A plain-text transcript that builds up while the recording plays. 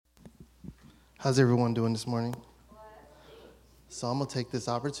How's everyone doing this morning? So I'm going to take this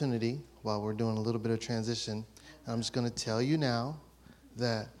opportunity while we're doing a little bit of transition, and I'm just going to tell you now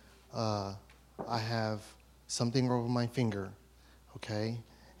that I have something over my finger, okay?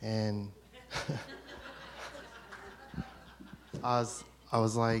 And I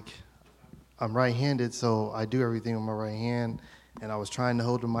was like, I'm right-handed, so I do everything with my right hand, and I was trying to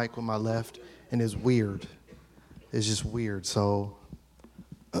hold the mic with my left, and it's weird. It's just weird. So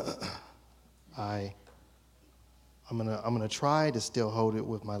I'm gonna try to still hold it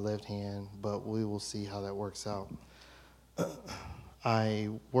with my left hand, but we will see how that works out. I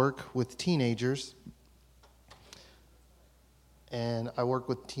work with teenagers, and I work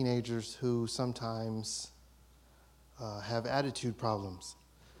with teenagers who sometimes have attitude problems.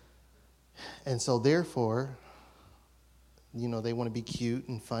 And so therefore, they want to be cute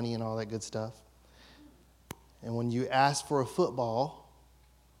and funny and all that good stuff. And when you ask for a football,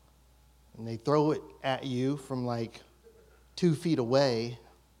 and they throw it at you from like 2 feet away.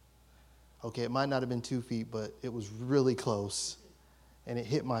 Okay, it might not have been 2 feet, but it was really close. And it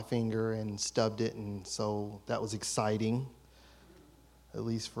hit my finger and stubbed it, and so that was exciting, at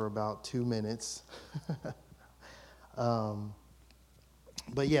least for about 2 minutes. But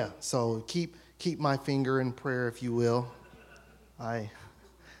yeah, so keep my finger in prayer, if you will. I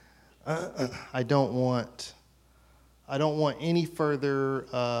don't want any further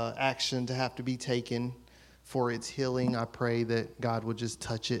action to have to be taken for its healing. I pray that God would just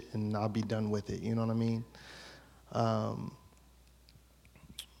touch it and I'll be done with it. You know what I mean?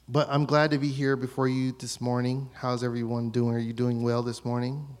 But I'm glad to be here before you this morning. How's everyone doing? Are you doing well this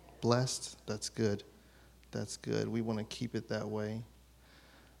morning? Blessed? That's good. That's good. We want to keep it that way.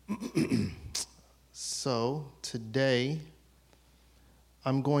 So today,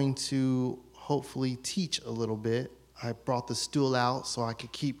 I'm going to hopefully teach a little bit. I brought the stool out so I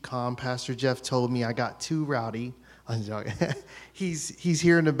could keep calm. Pastor Jeff told me I got too rowdy. I'm joking. He's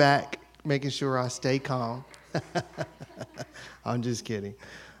here in the back making sure I stay calm. I'm just kidding.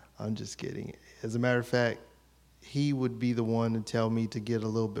 As a matter of fact, he would be the one to tell me to get a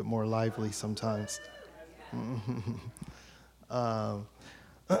little bit more lively sometimes.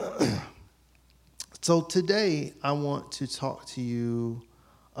 So today I want to talk to you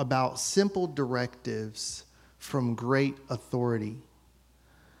about simple directives from great authority.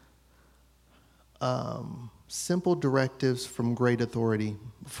 Simple directives from great authority.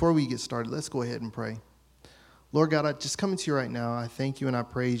 Before we get started, let's go ahead and pray. Lord God, I just come to you right now. I thank you and I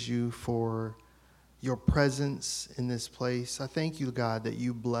praise you for your presence in this place. I thank you, God, that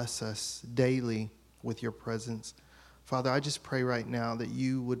you bless us daily with your presence. Father, I just pray right now that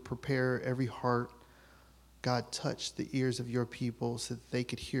you would prepare every heart. God, touch the ears of your people so that they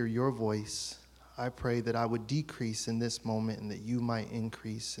could hear your voice. I pray that I would decrease in this moment and that you might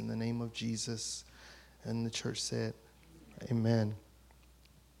increase in the name of Jesus. And the church said, amen.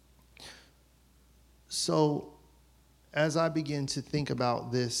 So as I begin to think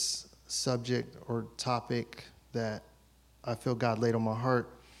about this subject or topic that I feel God laid on my heart,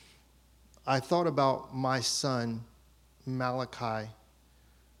 I thought about my son, Malachi.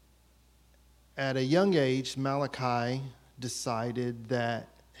 At a young age, Malachi decided that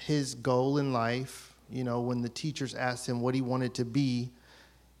his goal in life, when the teachers asked him what he wanted to be,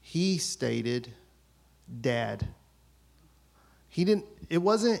 he stated, Dad. It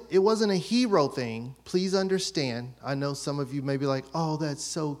wasn't a hero thing. Please understand. I know some of you may be like, oh, that's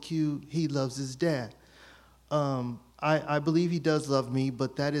so cute. He loves his dad. I believe he does love me,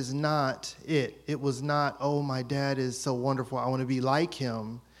 but that is not it. It was not, oh, my dad is so wonderful. I want to be like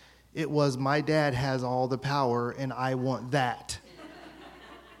him. It was, my dad has all the power, and I want that.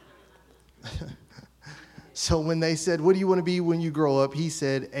 So when they said, what do you want to be when you grow up? He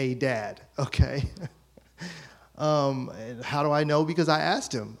said, a dad, okay? And how do I know? Because I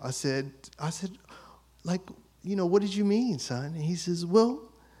asked him. I said, like, what did you mean, son? And he says, well,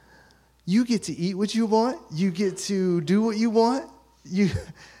 you get to eat what you want. You get to do what you want.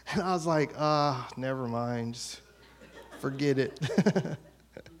 And I was like, never mind. Just forget it.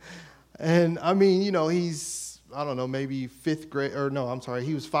 And I mean, he's, I don't know, maybe fifth grade, or no, I'm sorry,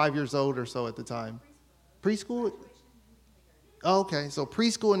 he was 5 years old or so at the time. Preschool? Oh, okay, so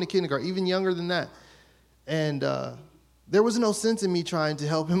preschool and the kindergarten, even younger than that. And there was no sense in me trying to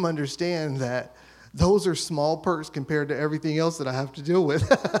help him understand that those are small perks compared to everything else that I have to deal with.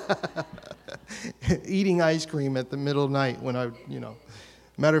 Eating ice cream at the middle of the night when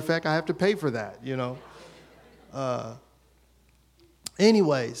matter of fact, I have to pay for that,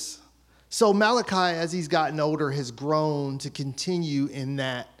 Anyways, so Malachi, as he's gotten older, has grown to continue in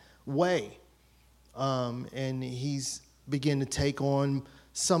that way. And he's begun to take on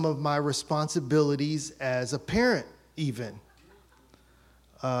some of my responsibilities as a parent even.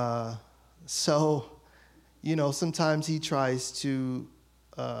 So, sometimes he tries to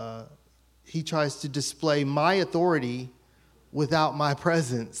display my authority without my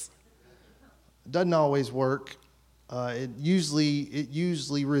presence. Doesn't always work. It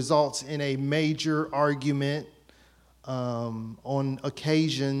usually results in a major argument, on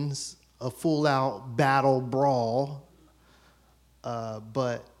occasions, a full-out battle brawl.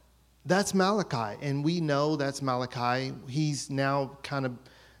 But that's Malachi, and we know that's Malachi. He's now kind of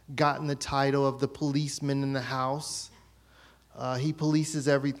gotten the title of the policeman in the house. He polices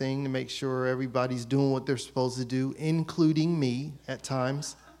everything to make sure everybody's doing what they're supposed to do, including me at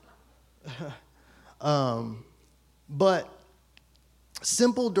times. But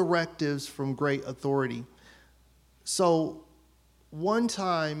simple directives from great authority. So one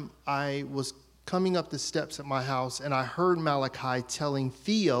time I was coming up the steps at my house, and I heard Malachi telling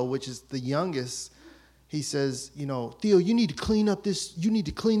Theo, which is the youngest, he says, Theo, you need to clean up this. You need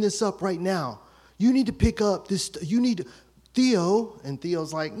to clean this up right now. You need to pick up this. You need to, Theo. And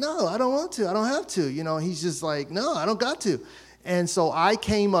Theo's like, no, I don't want to. I don't have to. He's just like, no, I don't got to. And so I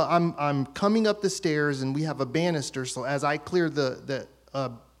came up. I'm coming up the stairs, and we have a banister. So as I clear the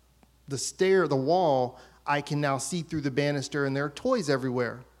wall, I can now see through the banister, and there are toys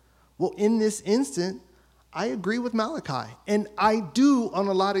everywhere. Well, in this instant, I agree with Malachi. And I do, on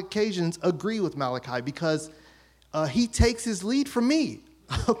a lot of occasions, agree with Malachi because he takes his lead from me,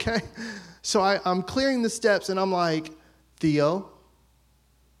 okay? So I'm clearing the steps, and I'm like, Theo,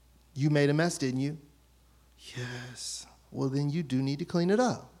 you made a mess, didn't you? Yes. Well, then you do need to clean it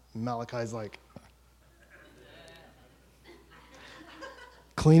up. And Malachi's like,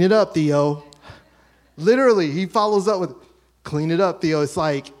 clean it up, Theo. Literally, he follows up with, clean it up, Theo. It's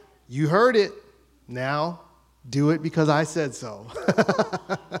like, you heard it. Now, do it because I said so.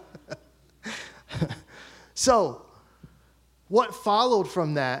 So, what followed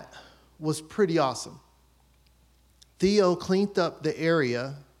from that was pretty awesome. Theo cleaned up the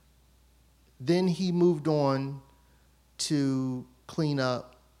area. Then he moved on to clean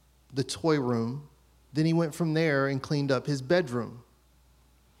up the toy room. Then he went from there and cleaned up his bedroom.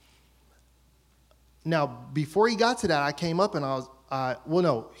 Now, before he got to that, I came up and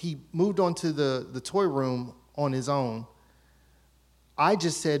he moved on to the toy room on his own. I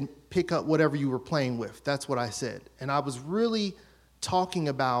just said, pick up whatever you were playing with. That's what I said. And I was really talking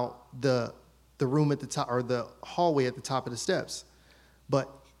about the room at the top, or the hallway at the top of the steps. But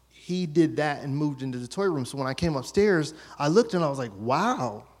he did that and moved into the toy room. So when I came upstairs, I looked and I was like,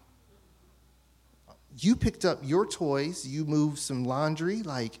 wow. You picked up your toys. You moved some laundry.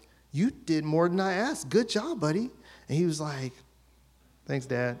 Like, you did more than I asked. Good job, buddy. And he was like, thanks,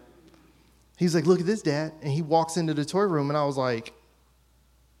 Dad. He's like, look at this, Dad. And he walks into the toy room, and I was like,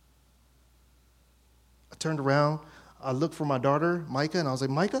 I turned around. I looked for my daughter, Micah, and I was like,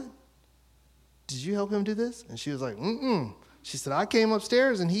 Micah, did you help him do this? And she was like, mm-mm. She said, I came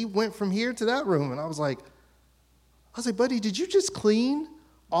upstairs, and he went from here to that room. And I was like, buddy, did you just clean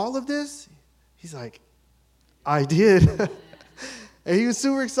all of this? He's like, I did. And he was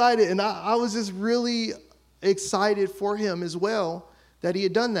super excited, and I was just really excited for him as well that he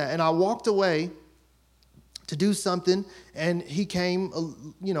had done that. And I walked away to do something, and he came,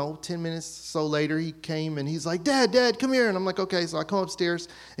 10 minutes or so later, he came, and he's like, Dad, come here. And I'm like, okay. So I come upstairs,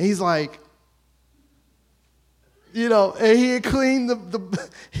 and he's like, and he had cleaned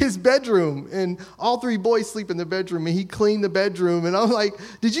his bedroom, and all three boys sleep in the bedroom, and he cleaned the bedroom. And I'm like,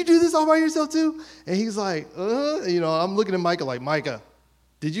 did you do this all by yourself too? And he's like, I'm looking at Micah like, Micah,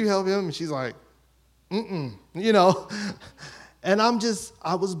 did you help him? And she's like, mm-mm, And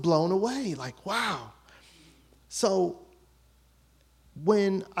I was blown away, like, wow. So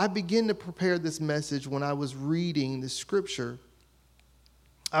when I began to prepare this message, when I was reading the scripture,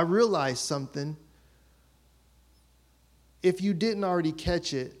 I realized something. If you didn't already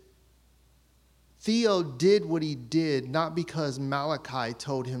catch it, Theo did what he did not because Malachi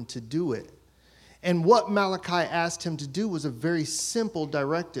told him to do it. And what Malachi asked him to do was a very simple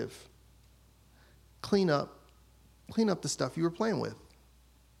directive. Clean up the stuff you were playing with.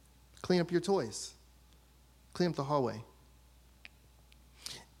 Clean up your toys. Clean up the hallway.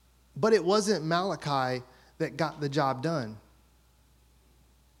 But it wasn't Malachi that got the job done.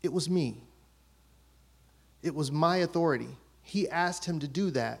 It was me. It was my authority. He asked him to do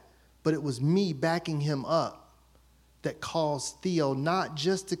that, but it was me backing him up that caused Theo not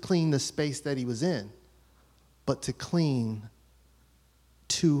just to clean the space that he was in, but to clean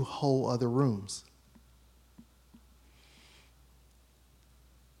 2 whole other rooms.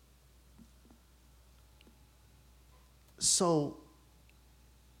 So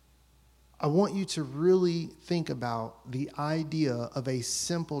I want you to really think about the idea of a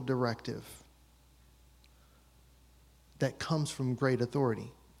simple directive that comes from great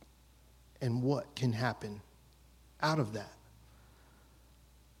authority and what can happen out of that.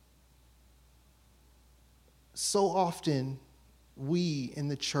 So often, we in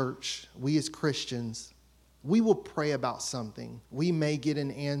the church, we as Christians, we will pray about something. We may get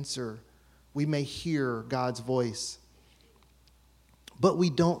an answer. We may hear God's voice. But we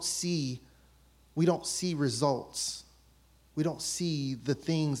don't see results. We don't see the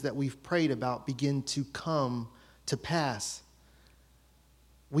things that we've prayed about begin to come to pass.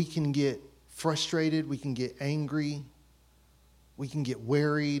 We can get frustrated. We can get angry. We can get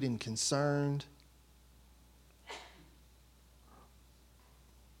worried and concerned.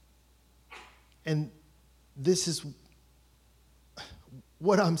 And this is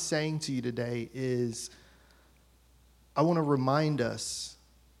what I'm saying to you today is I want to remind us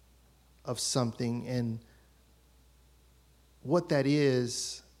of something, and what that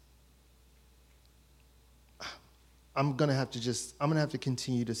is, I'm going to have to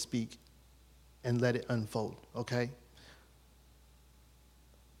continue to speak and let it unfold, okay?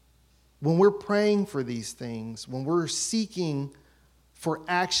 When we're praying for these things, when we're seeking for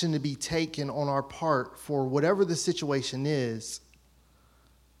action to be taken on our part for whatever the situation is,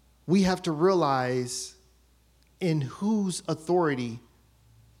 we have to realize in whose authority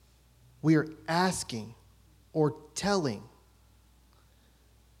we are asking or telling.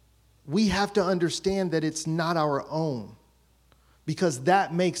 We have to understand that it's not our own, because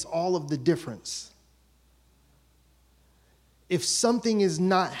that makes all of the difference. If something is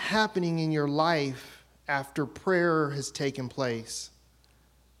not happening in your life after prayer has taken place,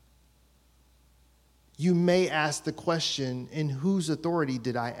 you may ask the question, in whose authority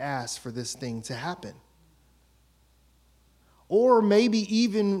did I ask for this thing to happen? Or maybe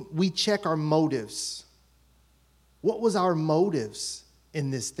even we check our motives. What was our motives in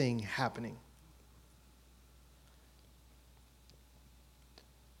this thing happening?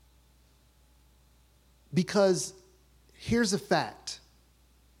 Because here's a fact.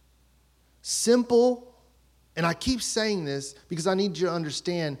 Simple, and I keep saying this because I need you to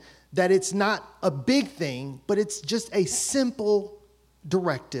understand that it's not a big thing, but it's just a simple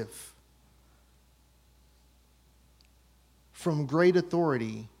directive from great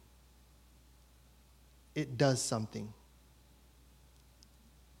authority. It does something.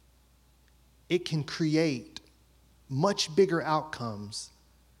 It can create much bigger outcomes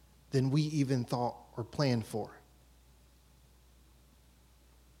than we even thought or planned for.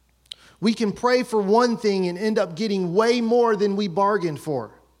 We can pray for one thing and end up getting way more than we bargained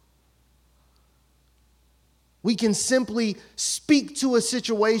for. We can simply speak to a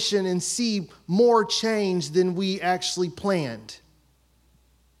situation and see more change than we actually planned.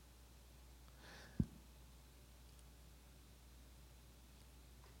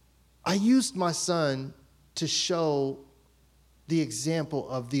 I used my son to show the example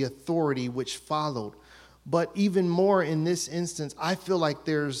of the authority which followed. But even more in this instance, I feel like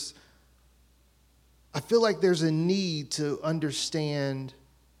there's a need to understand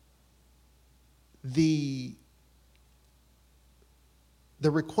the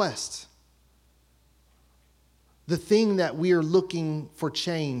request, the thing that we are looking for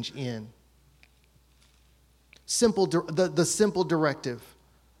change in. The simple directive.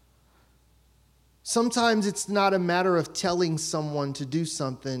 Sometimes it's not a matter of telling someone to do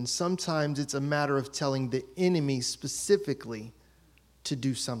something. Sometimes it's a matter of telling the enemy specifically to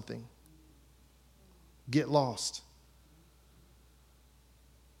do something. Get lost.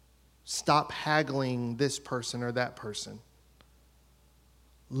 Stop haggling this person or that person.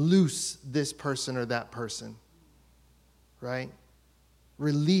 Loose this person or that person, right?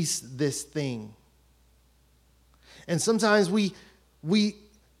 Release this thing. And sometimes we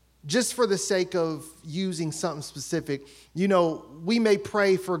just for the sake of using something specific, we may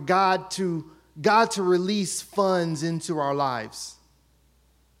pray for God to release funds into our lives.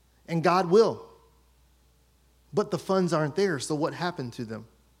 And God will. But the funds aren't there, so what happened to them?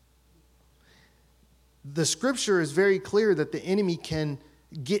 The scripture is very clear that the enemy can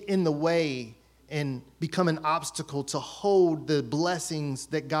get in the way and become an obstacle to hold the blessings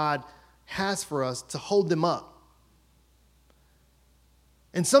that God has for us, to hold them up.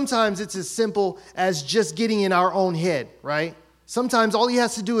 And sometimes it's as simple as just getting in our own head, right? Sometimes all he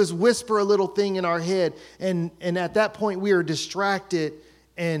has to do is whisper a little thing in our head, and at that point we are distracted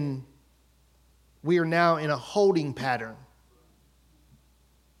and we are now in a holding pattern.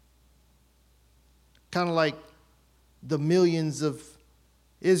 Kind of like the millions of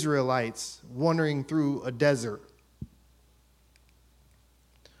Israelites wandering through a desert.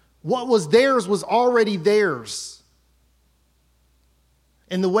 What was theirs was already theirs.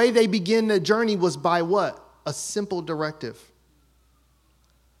 And the way they begin the journey was by what? A simple directive.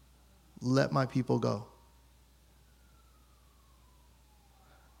 Let my people go.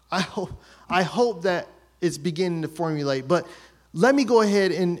 I hope that it's beginning to formulate. But let me go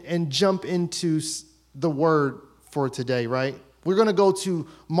ahead and jump into the word for today, right? We're going to go to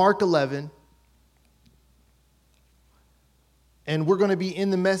Mark 11. And we're going to be in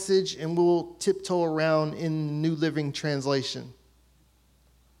the Message, and we'll tiptoe around in the New Living Translation.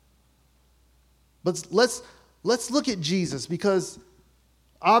 But let's look at Jesus, because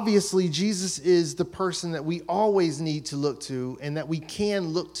obviously Jesus is the person that we always need to look to and that we can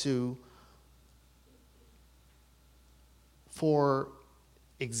look to for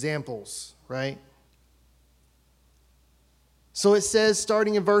examples, right? So it says,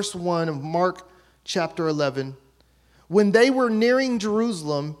 starting in verse 1 of Mark chapter 11, when they were nearing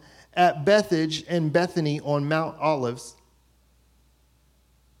Jerusalem at Bethphage and Bethany on Mount Olives,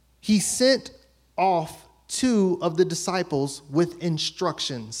 he sent off 2 of the disciples with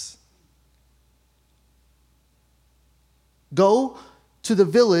instructions. Go to the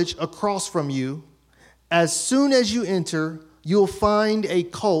village across from you. As soon as you enter, you'll find a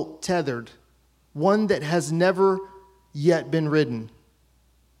colt tethered, one that has never yet been ridden.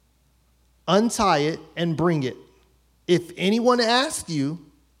 Untie it and bring it. If anyone asks you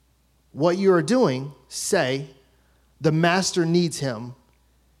what you are doing, say, the master needs him,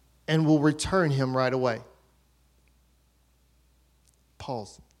 and will return him right away.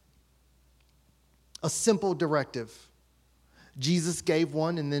 Pause. A simple directive. Jesus gave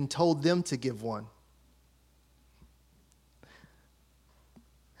one and then told them to give one.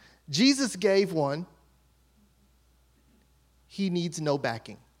 Jesus gave one. He needs no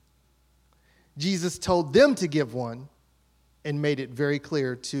backing. Jesus told them to give one and made it very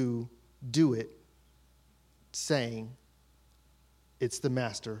clear to do it, saying, it's the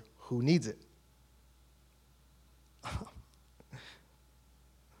master who needs it.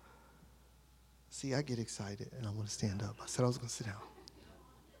 See, I get excited and I want to stand up. I said I was going to sit down.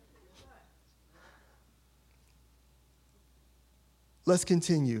 Let's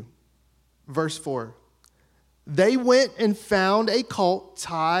continue. Verse 4. They went and found a colt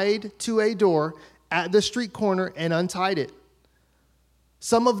tied to a door at the street corner and untied it.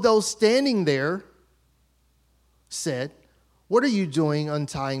 Some of those standing there said, what are you doing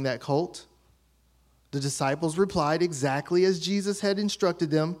untying that colt? The disciples replied exactly as Jesus had instructed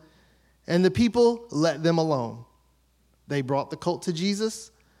them, and the people let them alone. They brought the colt to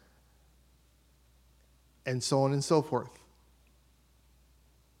Jesus, and so on and so forth.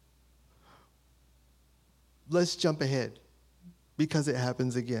 Let's jump ahead, because it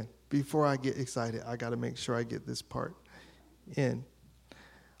happens again. Before I get excited, I got to make sure I get this part in.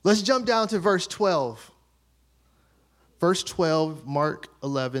 Let's jump down to verse 12. Verse 12, Mark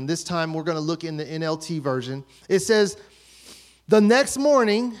 11. This time we're going to look in the NLT version. It says, the next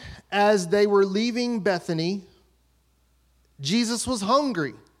morning, as they were leaving Bethany, Jesus was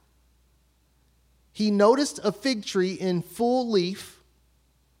hungry. He noticed a fig tree in full leaf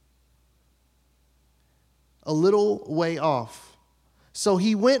a little way off. So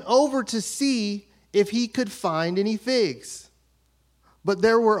he went over to see if he could find any figs. But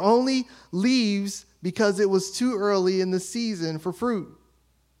there were only leaves because it was too early in the season for fruit.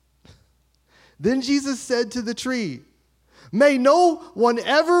 Then Jesus said to the tree, may no one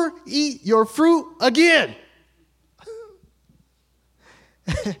ever eat your fruit again.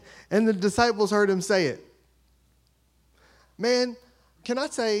 And the disciples heard him say it. Man, can I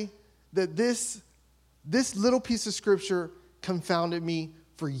say that this little piece of scripture confounded me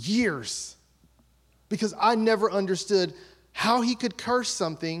for years, because I never understood how he could curse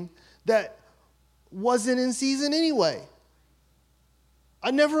something that wasn't in season anyway.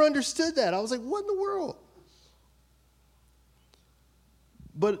 I never understood that. I was like, what in the world?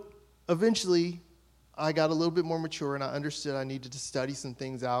 But eventually, I got a little bit more mature and I understood I needed to study some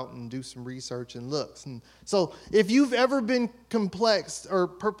things out and do some research and looks. And so if you've ever been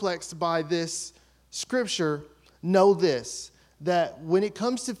perplexed by this scripture, know this, that when it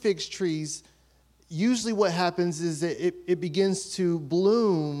comes to fig trees, usually what happens is that it begins to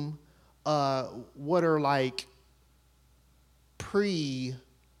bloom what are like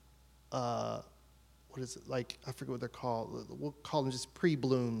what is it, like, I forget what they're called. We'll call them just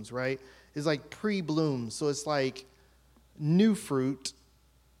pre-blooms, right? It's like pre-blooms. So it's like new fruit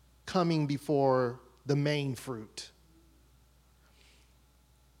coming before the main fruit.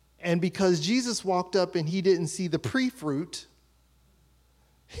 And because Jesus walked up and he didn't see the pre-fruit,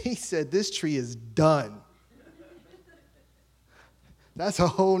 he said, this tree is done. That's a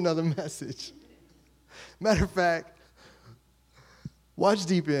whole nother message. Matter of fact, watch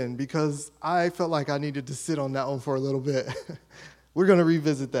deep in because I felt like I needed to sit on that one for a little bit. We're going to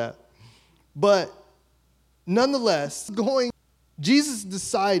revisit that. But nonetheless, Jesus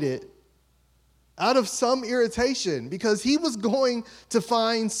decided out of some irritation because he was going to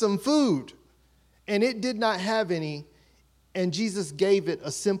find some food and it did not have any, and Jesus gave it a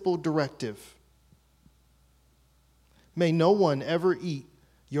simple directive. May no one ever eat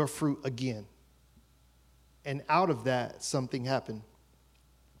your fruit again. And out of that, something happened.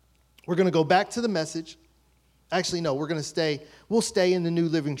 We're going to go back to the message. Actually, no, we'll stay in the New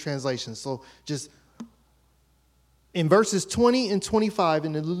Living Translation. So just in verses 20 and 25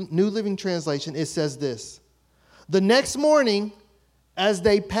 in the New Living Translation, it says this. The next morning, as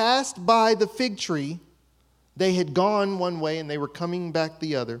they passed by the fig tree, they had gone one way and they were coming back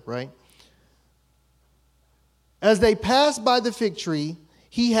the other, right? As they passed by the fig tree,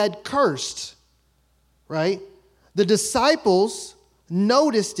 he had cursed, right? The disciples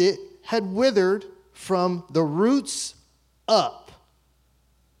noticed it had withered from the roots up.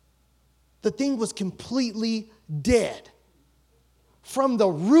 The thing was completely dead. From the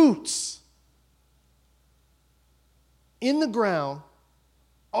roots in the ground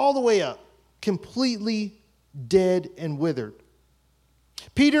all the way up, completely dead and withered.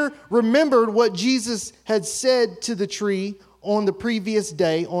 Peter remembered what Jesus had said to the tree on the previous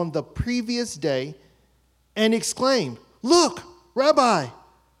day, and exclaimed, "Look, Rabbi,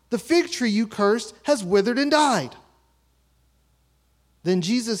 the fig tree you cursed has withered and died." Then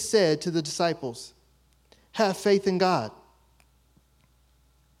Jesus said to the disciples, "Have faith in God.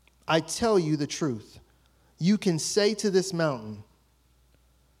 I tell you the truth. You can say to this mountain,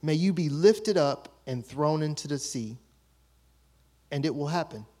 'May you be lifted up and thrown into the sea,' and it will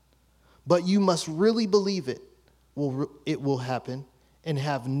happen. But you must really believe it will happen and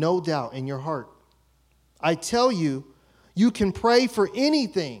have no doubt in your heart. I tell you, you can pray for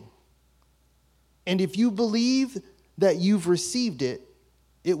anything, and if you believe that you've received it,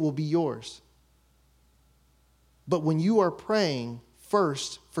 it will be yours. But when you are praying,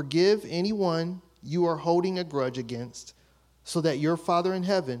 first forgive anyone you are holding a grudge against, so that your Father in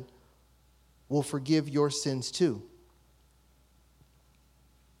heaven will forgive your sins too."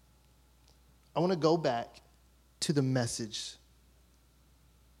 I want to go back to the message.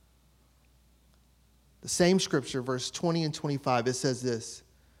 The same scripture, verse 20 and 25, it says this.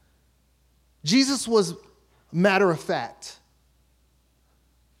 Jesus was matter of fact,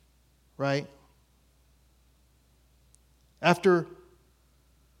 right? After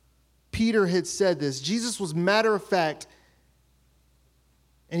Peter had said this, Jesus was matter of fact,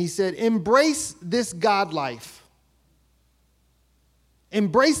 and he said, embrace this God life.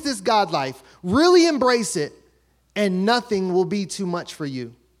 Embrace this God life. Really embrace it, and nothing will be too much for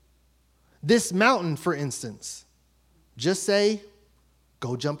you. This mountain, for instance, just say,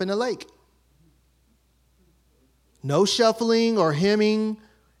 go jump in a lake. No shuffling or hemming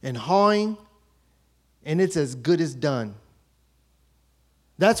and hawing, and it's as good as done.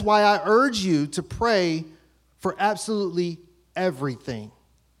 That's why I urge you to pray for absolutely everything,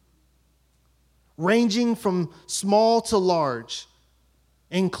 ranging from small to large,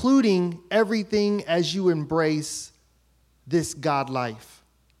 including everything as you embrace this God life.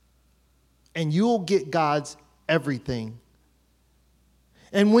 And you'll get God's everything.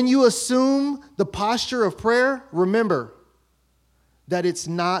 And when you assume the posture of prayer, remember that it's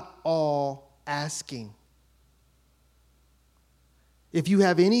not all asking. If you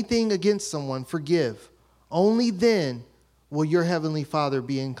have anything against someone, forgive. Only then will your heavenly Father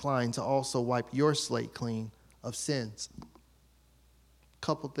be inclined to also wipe your slate clean of sins.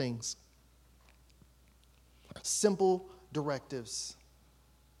 Couple things. Simple directives.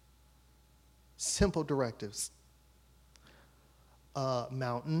 Simple directives.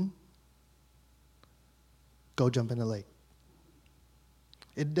 Mountain, go jump in the lake.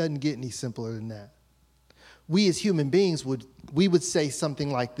 It doesn't get any simpler than that. We as human beings would say something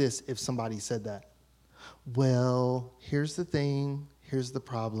like this if somebody said that. Well, here's the thing, here's the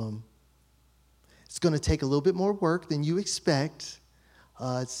problem. It's going to take a little bit more work than you expect.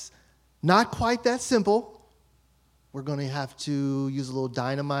 It's not quite that simple. We're going to have to use a little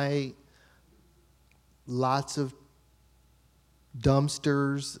dynamite, lots of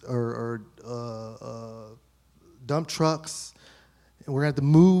dumpsters or dump trucks, and we're going to have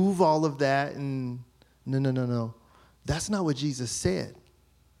to move all of that. And no. That's not what Jesus said.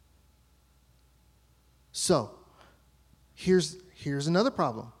 So, here's another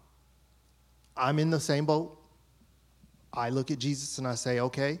problem. I'm in the same boat. I look at Jesus and I say,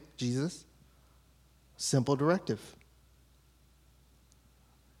 okay, Jesus, simple directive.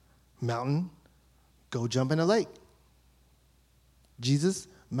 Mountain, go jump in a lake. Jesus,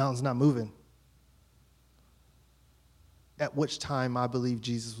 mountain's not moving. At which time I believe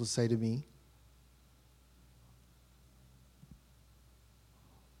Jesus would say to me,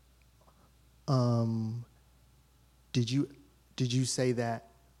 did you say that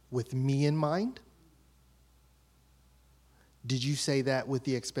with me in mind? Did you say that with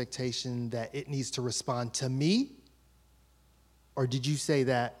the expectation that it needs to respond to me? Or did you say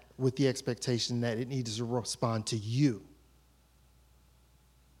that with the expectation that it needs to respond to you?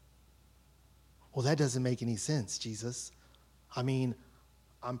 Well, that doesn't make any sense, Jesus. I mean,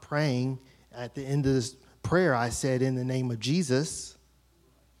 I'm praying. At the end of this prayer, I said, in the name of Jesus.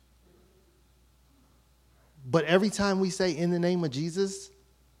 But every time we say, in the name of Jesus,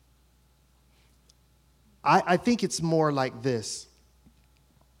 I think it's more like this.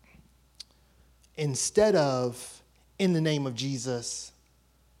 Instead of, in the name of Jesus,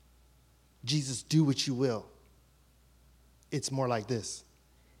 Jesus, do what you will. It's more like this.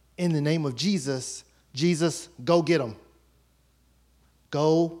 In the name of Jesus, Jesus, go get them.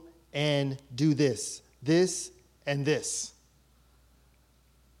 Go and do this, and this.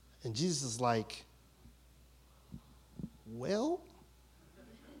 And Jesus is like, well,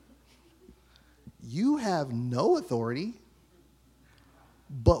 you have no authority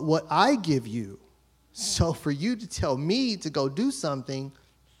but what I give you. So for you to tell me to go do something,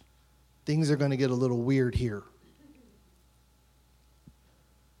 things are going to get a little weird here.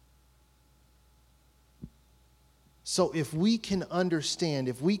 So if we can understand,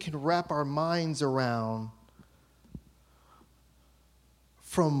 if we can wrap our minds around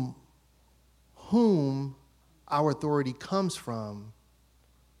from whom our authority comes from,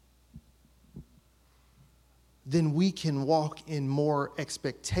 then we can walk in more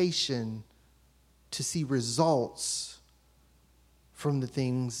expectation to see results from the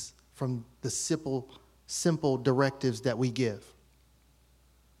things, from the simple directives that we give.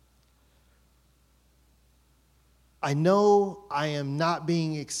 I know I am not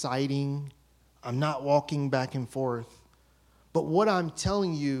being exciting. I'm not walking back and forth. But what I'm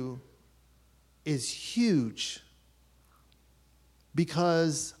telling you is huge,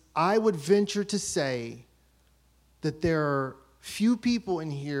 because I would venture to say that there are few people in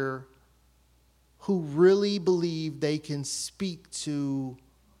here who really believe they can speak to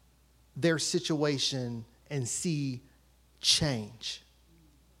their situation and see change.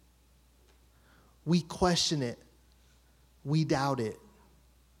 We question it. We doubt it,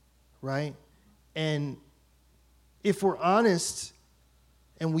 right? And if we're honest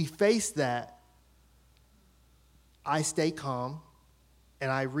and we face that, I stay calm and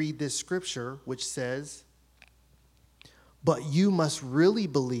I read this scripture which says, but you must really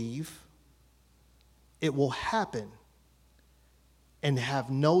believe it will happen and have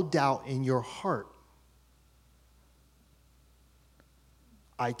no doubt in your heart.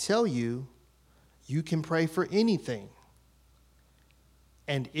 I tell you, you can pray for anything.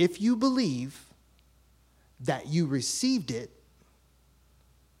 And if you believe that you received it,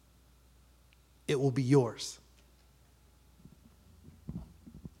 it will be yours.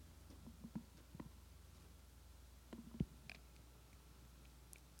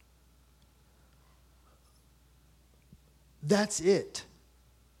 That's it.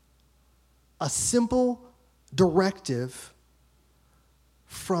 A simple directive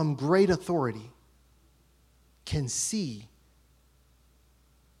from great authority can see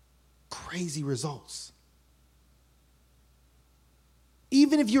crazy results.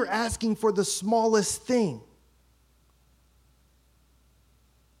 Even if you're asking for the smallest thing.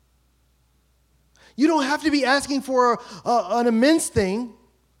 You don't have to be asking for an immense thing,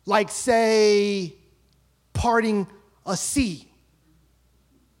 like, say, parting a sea,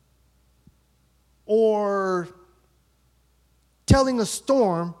 or telling a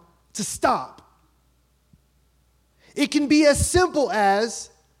storm to stop. It can be as simple as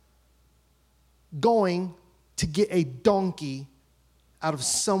going to get a donkey out of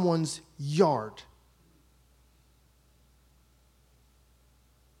someone's yard.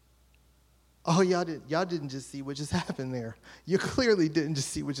 Oh, y'all didn't just see what just happened there. You clearly didn't just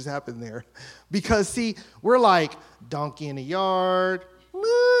see what just happened there. Because, see, we're like, donkey in the yard,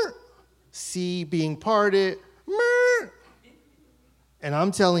 sea being parted, and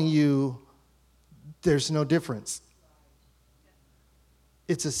I'm telling you, there's no difference.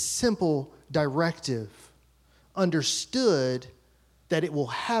 It's a simple directive, understood that it will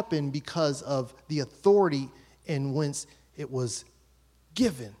happen because of the authority in whence it was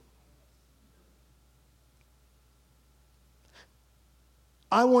given.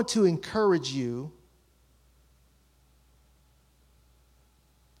 I want to encourage you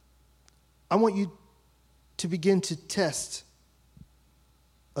I want you to begin to test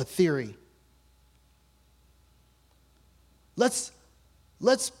a theory. Let's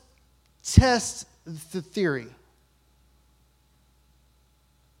test the theory.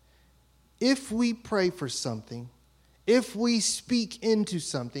 If we pray for something, if we speak into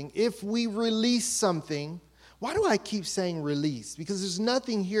something, if we release something, why do I keep saying release? Because there's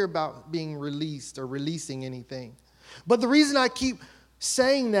nothing here about being released or releasing anything. But the reason I keep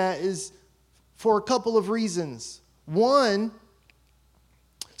saying that is for a couple of reasons. One,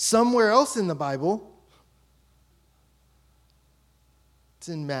 somewhere else in the Bible, it's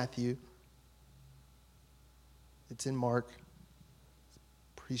in Matthew, it's in Mark,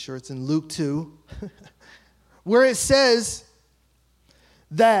 pretty sure it's in Luke 2, where it says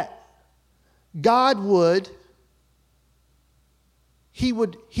that God would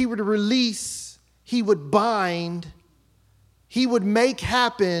release, he would bind, he would make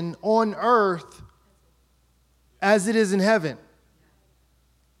happen on earth as it is in heaven.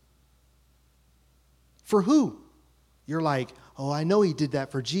 For who? You're like, oh, I know he did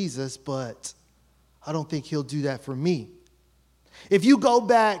that for Jesus, but I don't think he'll do that for me. If you go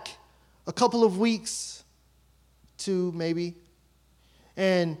back a couple of weeks to maybe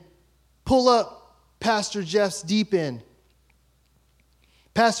and pull up Pastor Jeff's Deep End.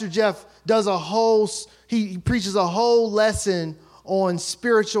 Pastor Jeff does he preaches a whole lesson on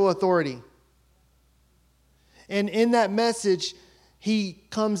spiritual authority. And in that message, he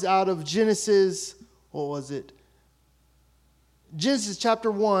comes out of Genesis, Genesis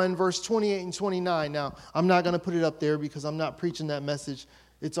chapter 1, verse 28 and 29. Now, I'm not going to put it up there because I'm not preaching that message.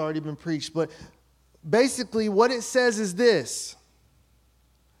 It's already been preached. But basically, what it says is this.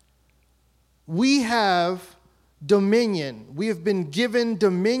 We have dominion. We have been given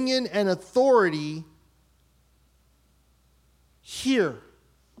dominion and authority here.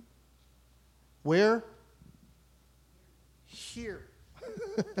 Where? Here.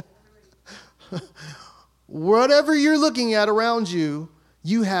 Whatever you're looking at around you,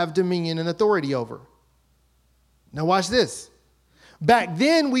 you have dominion and authority over. Now watch this. Back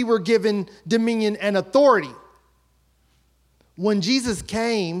then, we were given dominion and authority. When Jesus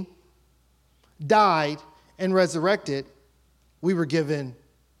came, died, and resurrected, we were given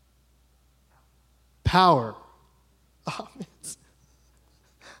power. Oh,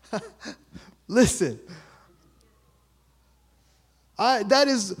 listen, that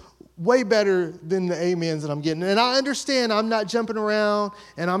is way better than the amens that I'm getting. And I understand I'm not jumping around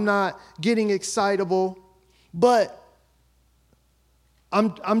and I'm not getting excitable, but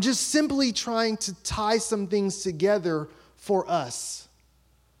I'm just simply trying to tie some things together for us.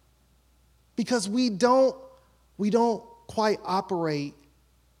 Because we don't quite operate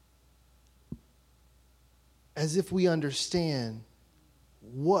as if we understand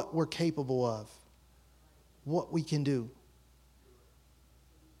what we're capable of, what we can do.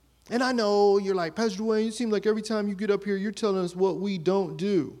 And I know you're like, Pastor Duane, you seem like every time you get up here, you're telling us what we don't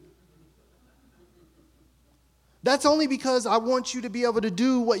do. That's only because I want you to be able to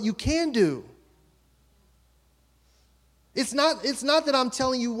do what you can do. It's not that I'm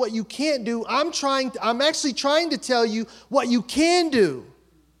telling you what you can't do. I'm actually trying to tell you what you can do.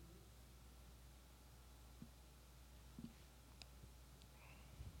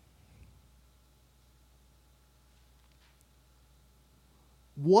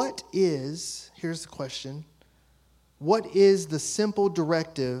 Here's the question, what is the simple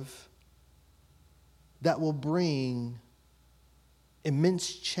directive that will bring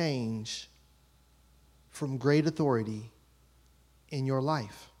immense change from great authority in your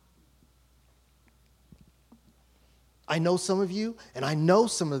life? I know some of you, and I know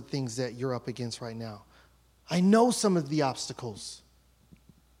some of the things that you're up against right now. I know some of the obstacles.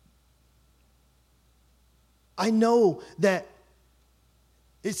 I know that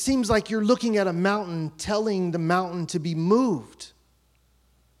it seems like you're looking at a mountain, telling the mountain to be moved.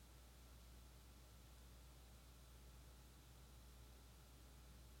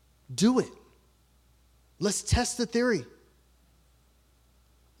 Do it. Let's test the theory.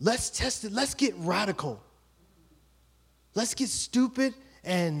 Let's test it. Let's get radical. Let's get stupid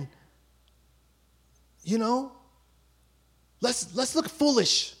and, let's look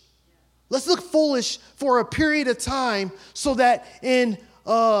foolish. Let's look foolish for a period of time so that in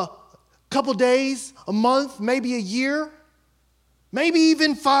a couple days, a month, maybe a year, maybe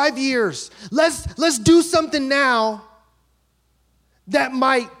even 5 years, let's do something now that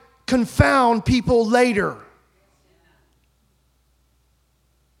might confound people later.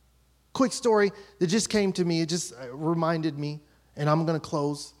 Quick story that just came to me. It just reminded me, and I'm going to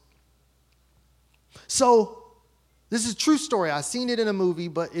close. So This is a true story. I've seen it in a movie,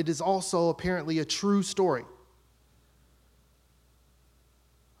 but it is also apparently a true story.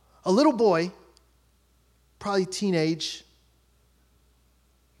 A little boy, probably teenage,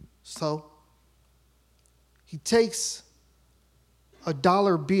 so he takes a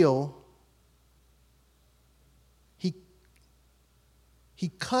dollar bill. He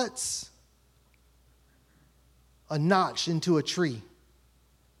cuts a notch into a tree.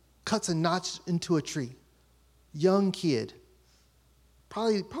 Cuts a notch into a tree. Young kid.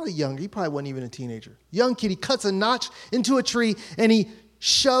 Probably younger. He probably wasn't even a teenager. Young kid. He cuts a notch into a tree and he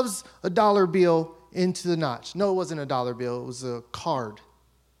shoves a dollar bill into the notch. No, it wasn't a dollar bill. It was a card.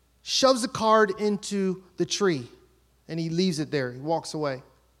 Shoves the card into the tree and he leaves it there. He walks away.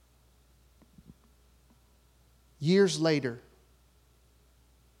 Years later,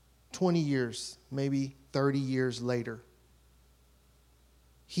 20 years, maybe 30 years later,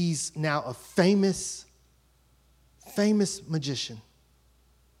 he's now a famous magician.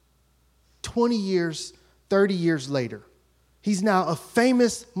 20 years, 30 years later, he's now a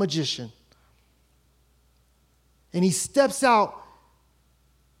famous magician. And he steps out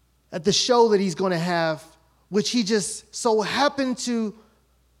at the show that he's going to have, which he just so happened to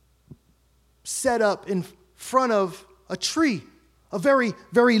set up in front of a tree, a very,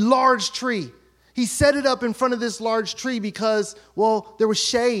 very large tree. He set it up in front of this large tree because, well, there was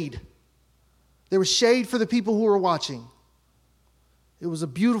shade. There was shade for the people who were watching. It was a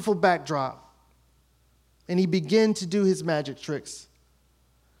beautiful backdrop. And he began to do his magic tricks.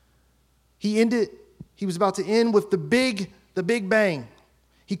 He was about to end with the big bang.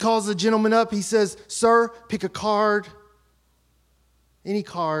 He calls the gentleman up. He says, "Sir, pick a card, any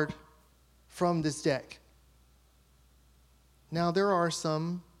card from this deck." Now, there are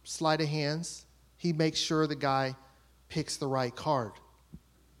some sleight of hands. He makes sure the guy picks the right card.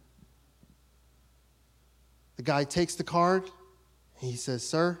 The guy takes the card, and he says,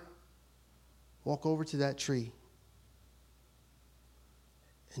 "Sir, walk over to that tree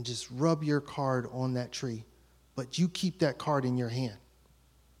and just rub your card on that tree, but you keep that card in your hand."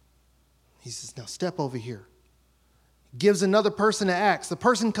 He says, "Now step over here." Gives another person an axe. The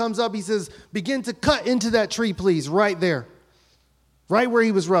person comes up, he says, "Begin to cut into that tree, please," right there. Right where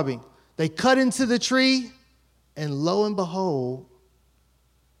he was rubbing. They cut into the tree, and lo and behold,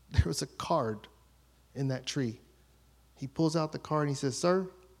 there was a card in that tree. He pulls out the card and he says,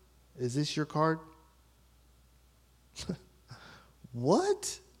 "Sir, is this your card?"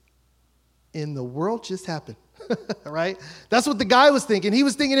 What in the world just happened? Right? That's what the guy was thinking. He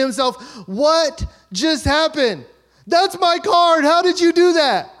was thinking to himself, what just happened? That's my card. How did you do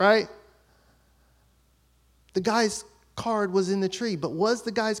that? Right? The guy's card was in the tree. But was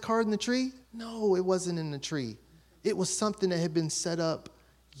the guy's card in the tree? No, it wasn't in the tree. It was something that had been set up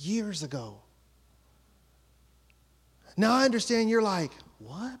years ago. Now I understand you're like,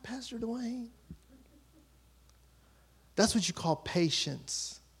 "What, Pastor Duane?" That's what you call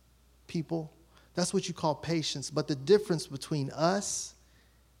patience, people. That's what you call patience. But the difference between us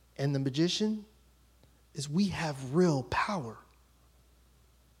and the magician is we have real power.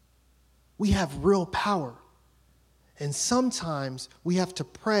 We have real power. And sometimes we have to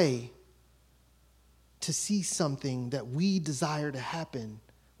pray to see something that we desire to happen.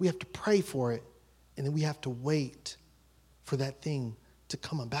 We have to pray for it, and then we have to wait for that thing to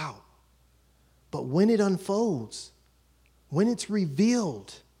come about. But when it unfolds, when it's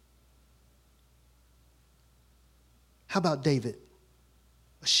revealed, how about David,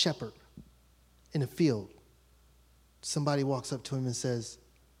 a shepherd in a field? Somebody walks up to him and says,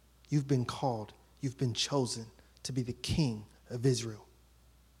 "You've been called, you've been chosen to be the king of Israel."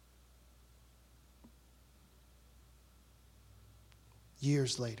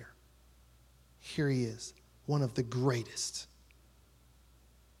 Years later, here he is, one of the greatest.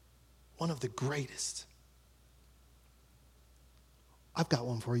 One of the greatest. I've got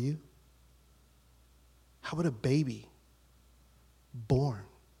one for you. How about a baby born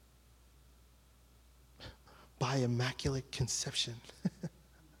by immaculate conception?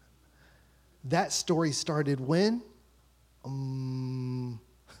 That story started when?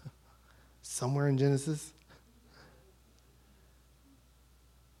 Somewhere in Genesis.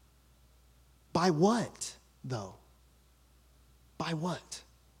 By what, though? By what?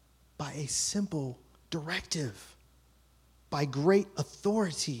 By a simple directive. By great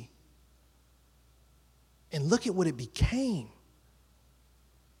authority. And look at what it became.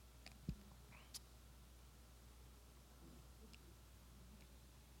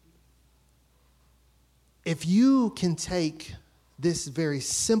 If you can take this very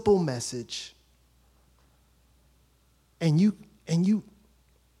simple message and you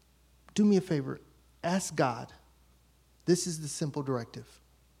do me a favor, ask God This is the simple directive.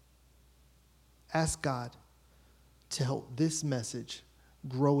 Ask God to help this message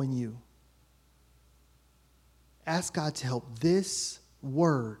grow in you. Ask God to help this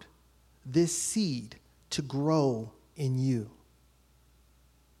word, this seed, to grow in you.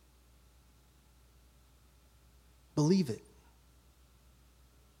 Believe it.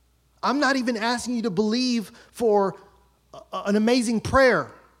 I'm not even asking you to believe for an amazing prayer,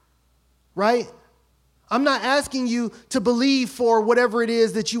 right? I'm not asking you to believe for whatever it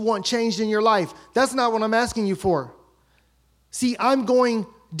is that you want changed in your life. That's not what I'm asking you for. See, I'm going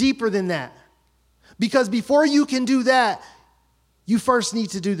deeper than that. Because before you can do that, you first need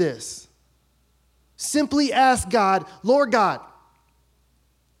to do this. Simply ask God, Lord God,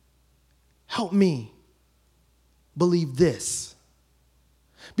 help me believe this.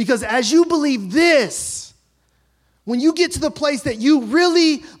 Because as you believe this, when you get to the place that you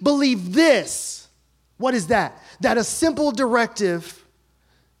really believe this, what is that? That a simple directive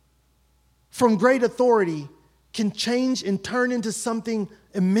from great authority can change and turn into something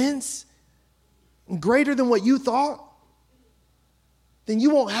immense, greater than what you thought, then you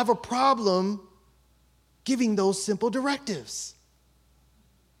won't have a problem giving those simple directives.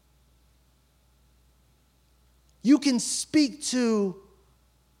 You can speak to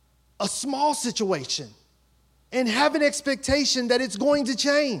a small situation and have an expectation that it's going to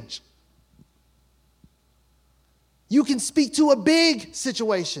change. You can speak to a big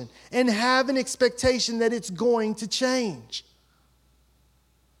situation and have an expectation that it's going to change.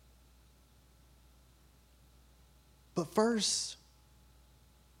 But first,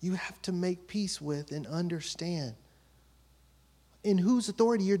 you have to make peace with and understand in whose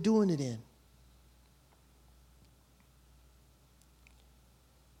authority you're doing it in.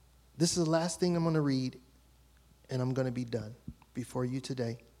 This is the last thing I'm going to read, and I'm going to be done before you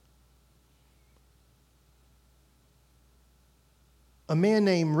today. A man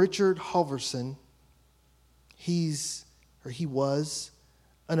named Richard Halverson, he was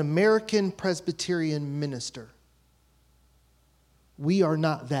an American Presbyterian minister. We are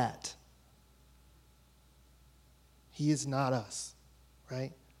not that. He is not us,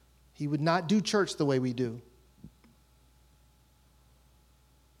 right? He would not do church the way we do.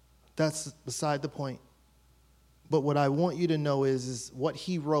 That's beside the point. But what I want you to know is what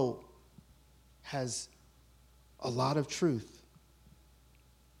he wrote has a lot of truth.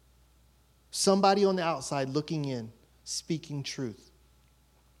 Somebody on the outside looking in, speaking truth.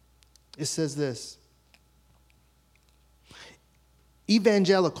 It says this: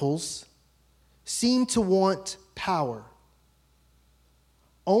 evangelicals seem to want power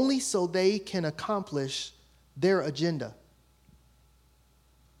only so they can accomplish their agenda,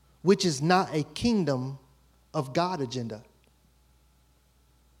 which is not a kingdom of God agenda.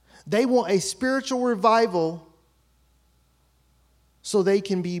 They want a spiritual revival so they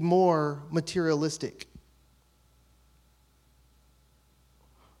can be more materialistic.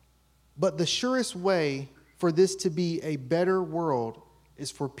 But the surest way for this to be a better world is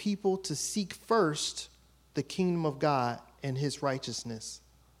for people to seek first the kingdom of God and his righteousness.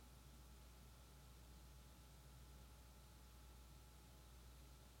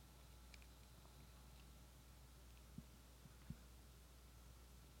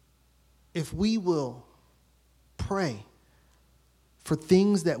 If we will pray for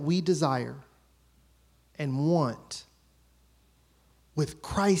things that we desire and want with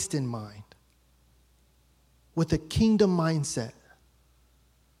Christ in mind, with a kingdom mindset.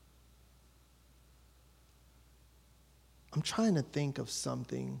 I'm trying to think of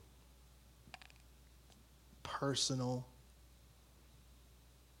something personal,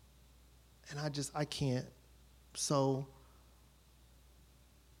 and I can't. So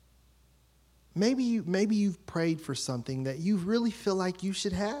maybe you've prayed for something that you really feel like you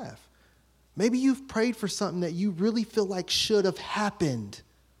should have. Maybe you've prayed for something that you really feel like should have happened.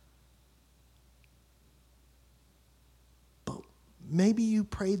 But maybe you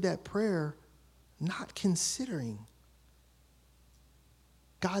prayed that prayer not considering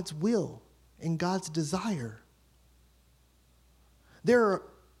God's will and God's desire. There are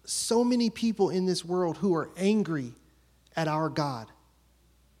so many people in this world who are angry at our God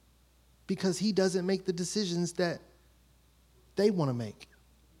because he doesn't make the decisions that they want to make.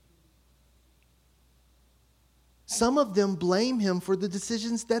 Some of them blame him for the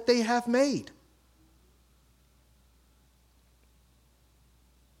decisions that they have made.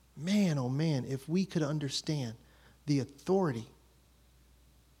 Man, oh man, if we could understand the authority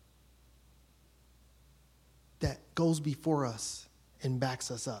that goes before us and backs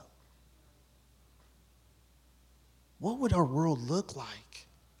us up, what would our world look like?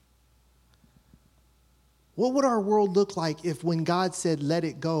 What would our world look like if when God said, let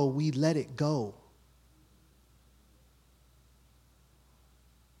it go, we let it go?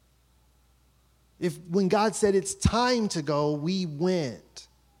 If when God said it's time to go, we went.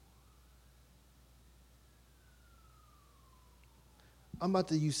 I'm about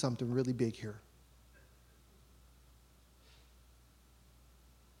to use something really big here.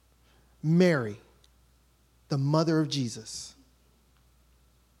 Mary, the mother of Jesus.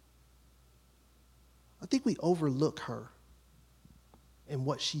 I think we overlook her and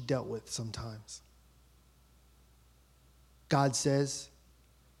what she dealt with sometimes. God says,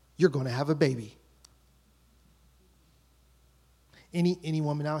 you're going to have a baby. Any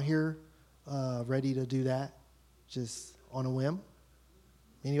woman out here ready to do that? Just on a whim?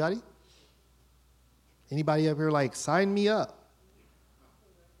 Anybody? Anybody up here like, sign me up?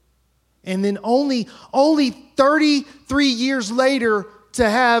 And then only 33 years later to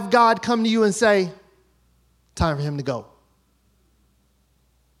have God come to you and say, time for him to go.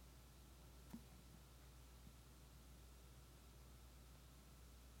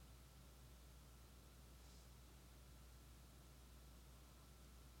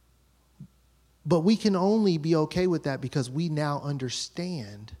 But we can only be okay with that because we now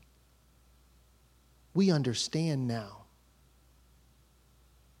understand. We understand now.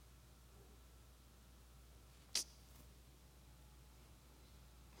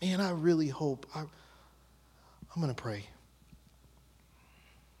 Man, I really hope. I'm going to pray.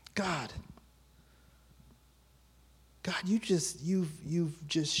 God, you've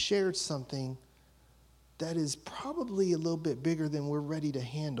just shared something that is probably a little bit bigger than we're ready to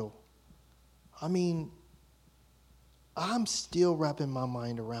handle. I mean, I'm still wrapping my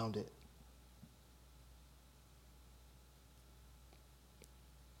mind around it.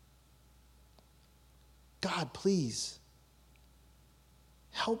 God, please,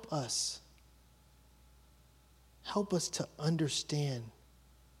 help us. Help us to understand.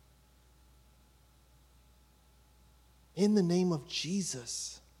 In the name of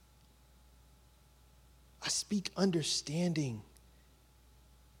Jesus, I speak understanding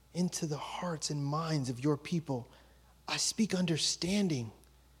into the hearts and minds of your people. I speak understanding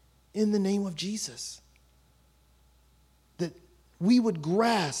in the name of Jesus. That we would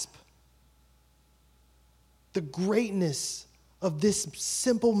grasp the greatness of this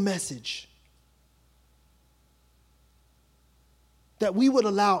simple message. That we would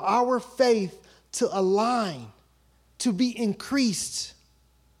allow our faith to align, to be increased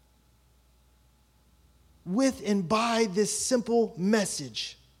with and by this simple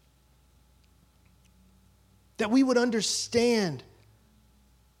message. That we would understand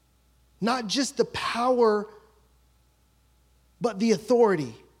not just the power, but the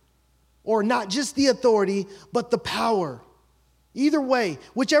authority. Or not just the authority, but the power. Either way,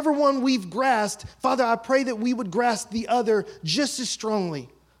 whichever one we've grasped, Father, I pray that we would grasp the other just as strongly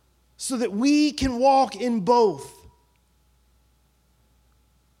so that we can walk in both.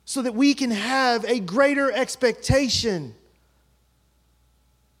 So that we can have a greater expectation.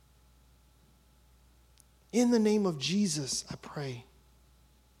 In the name of Jesus, I pray.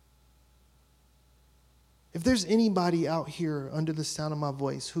 If there's anybody out here under the sound of my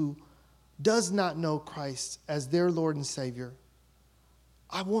voice who does not know Christ as their Lord and Savior,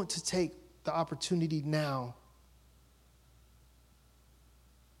 I want to take the opportunity now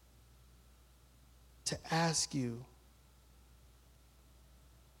to ask you,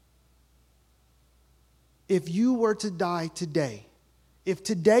 if you were to die today, if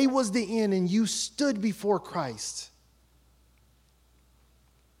today was the end and you stood before Christ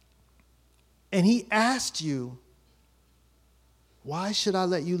and he asked you, why should I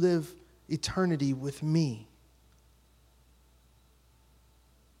let you live eternity with me?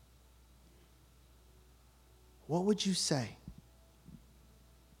 What would you say?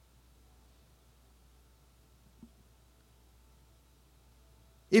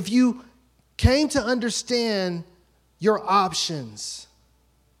 If you came to understand your options,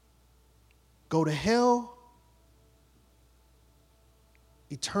 go to hell,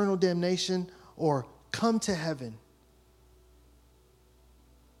 eternal damnation, or come to heaven.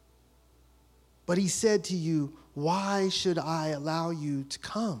 But he said to you, why should I allow you to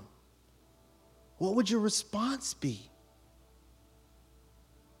come? What would your response be?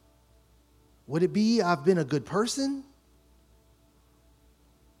 Would it be, I've been a good person?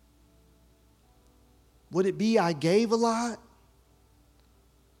 Would it be, I gave a lot?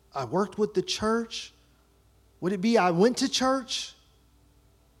 I worked with the church? Would it be, I went to church?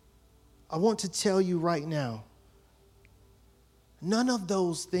 I want to tell you right now, none of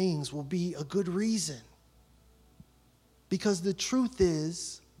those things will be a good reason. Because the truth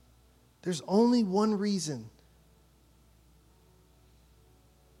is, There's only one reason.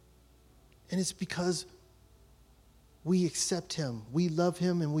 And it's because we accept him, we love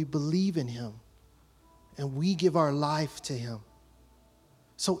him, and we believe in him. And we give our life to him.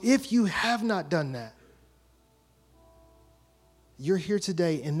 So if you have not done that, you're here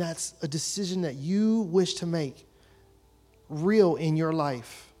today, and that's a decision that you wish to make real in your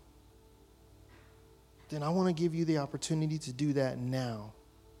life, then I want to give you the opportunity to do that now.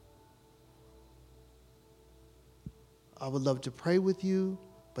 I would love to pray with you,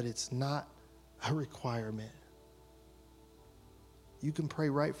 but it's not a requirement. You can pray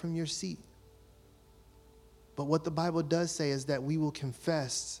right from your seat. But what the Bible does say is that we will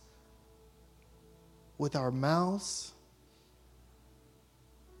confess with our mouths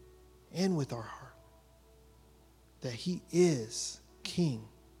and with our heart that he is King.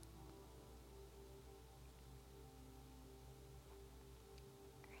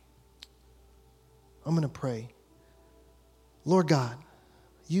 I'm going to pray. Lord God,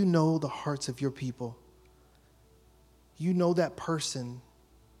 you know the hearts of your people. You know that person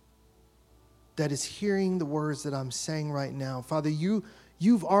that is hearing the words that I'm saying right now. Father,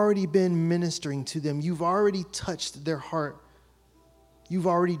 you've already been ministering to them. You've already touched their heart. You've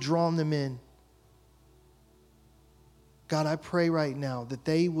already drawn them in. God, I pray right now that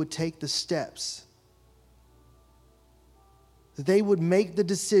they would take the steps, that they would make the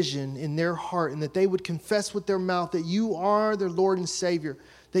decision in their heart, and that they would confess with their mouth that you are their Lord and Savior,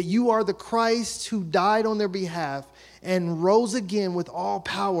 that you are the Christ who died on their behalf and rose again with all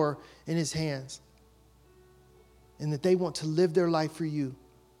power in his hands, and that they want to live their life for you.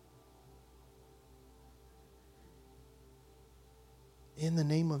 In the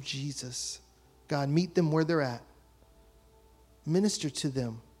name of Jesus, God, meet them where they're at. Minister to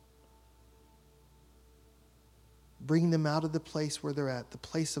them. Bring them out of the place where they're at, the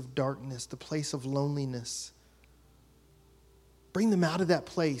place of darkness, the place of loneliness. Bring them out of that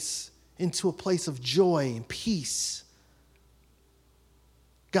place into a place of joy and peace.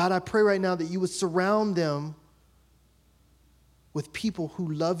 God, I pray right now that you would surround them with people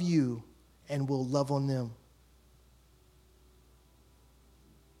who love you and will love on them.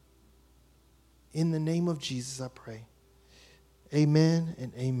 In the name of Jesus, I pray. Amen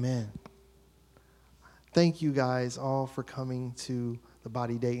and amen. Thank you guys all for coming to the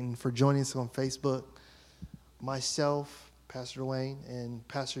Body Dayton, for joining us on Facebook. Myself, Pastor Duane, and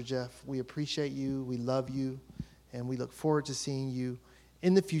Pastor Jeff, we appreciate you, we love you, and we look forward to seeing you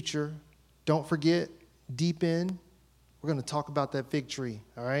in the future. Don't forget, deep in, we're going to talk about that fig tree,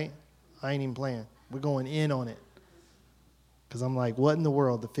 all right? I ain't even playing. We're going in on it. Because I'm like, what in the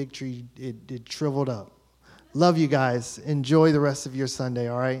world? The fig tree, it shriveled up. Love you guys. Enjoy the rest of your Sunday,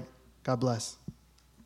 all right? God bless.